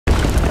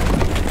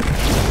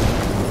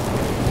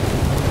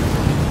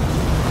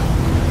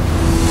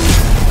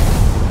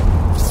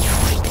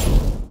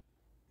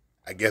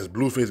guess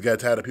BlueFace got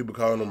tired of people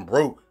calling him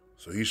broke,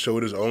 so he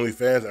showed his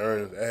OnlyFans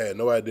earnings. I had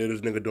no idea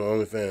this nigga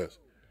doing OnlyFans.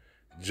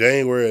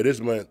 January of this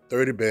month,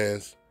 30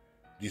 bands.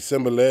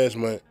 December last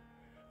month,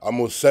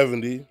 almost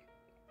 70.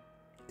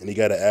 And he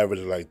got an average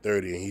of like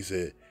 30. And he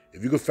said,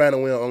 if you could find a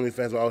way on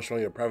OnlyFans without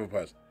showing your private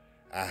parts,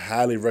 I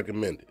highly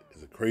recommend it.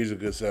 It's a crazy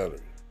good salary.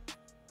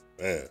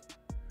 Man,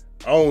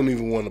 I don't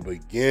even want to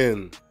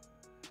begin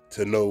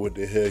to know what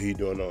the hell he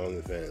doing on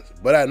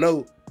OnlyFans. But I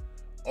know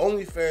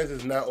OnlyFans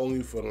is not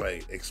only for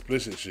like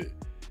explicit shit.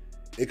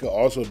 It could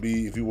also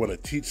be if you want to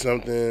teach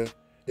something.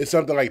 It's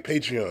something like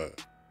Patreon.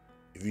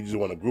 If you just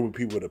want a group of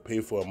people to pay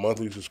for a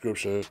monthly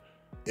subscription,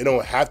 it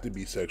don't have to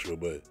be sexual,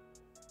 but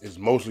it's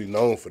mostly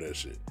known for that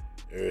shit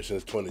ever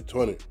since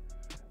 2020.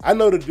 I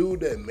know the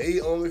dude that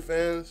made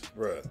OnlyFans,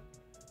 bruh,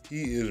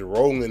 he is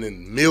rolling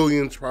in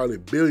millions, probably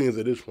billions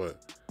at this point.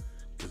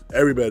 Because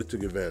everybody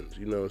took advantage,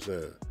 you know what I'm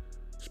saying?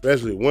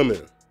 Especially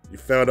women. You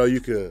found out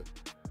you can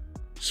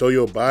show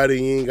your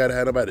body, you ain't gotta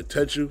have nobody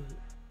touch you.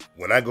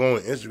 When I go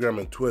on Instagram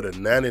and Twitter,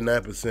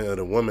 99% of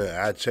the women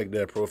I check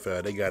their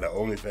profile, they got an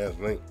OnlyFans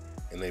link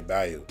in their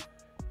bio.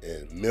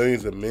 And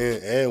millions of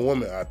men and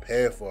women are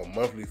paying for a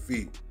monthly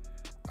fee.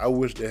 I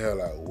wish the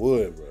hell I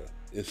would, bro.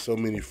 There's so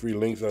many free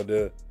links out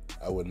there.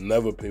 I would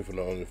never pay for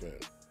no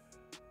OnlyFans.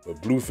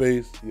 But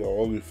BlueFace, he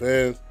on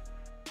OnlyFans.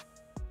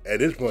 At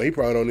this point, he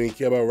probably don't even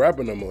care about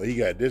rapping no more. He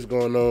got this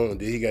going on, and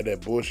then he got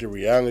that bullshit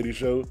reality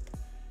show.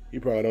 He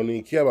probably don't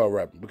even care about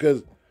rapping.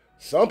 Because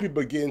some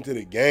people get into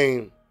the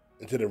game,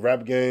 into the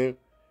rap game,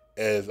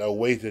 as a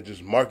way to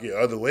just market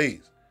other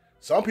ways.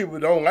 Some people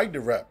don't like the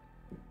rap,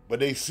 but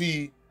they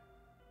see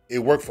it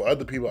work for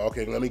other people.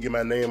 Okay, let me get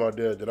my name out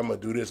there, then I'm going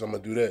to do this, I'm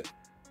going to do that.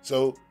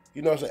 So,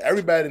 you know what I'm saying?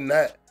 Everybody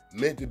not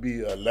meant to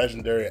be a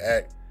legendary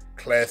act,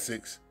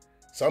 classics.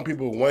 Some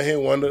people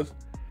one-hit wonders,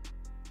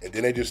 and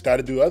then they just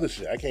started to do other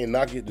shit. I can't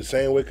knock it the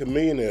same way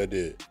Chamillionaire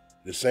did,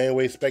 the same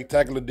way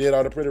Spectacular did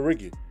out of Pretty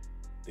Ricky.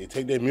 They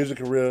take their music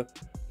career,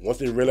 once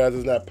they realize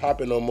it's not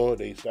popping no more,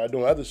 they start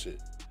doing other shit.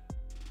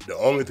 The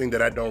only thing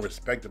that I don't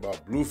respect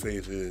about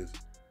BlueFace is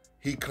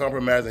he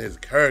compromising his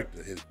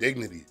character, his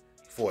dignity,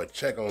 for a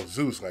check on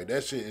Zeus. Like,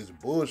 that shit is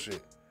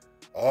bullshit.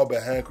 All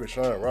behind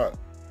Krishan Rock.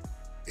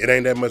 It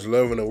ain't that much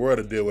love in the world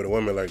to deal with a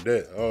woman like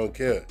that. I don't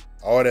care.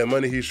 All that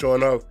money he's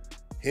showing off,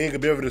 he ain't gonna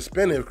be able to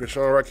spend it if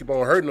Krishan Rock keep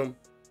on hurting him.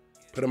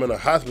 Put him in a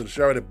hospital,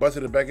 she already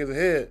busted the back of his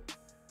head.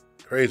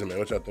 Crazy, man.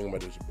 What y'all think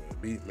about this?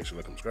 B, make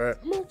sure to like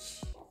and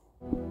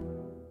subscribe.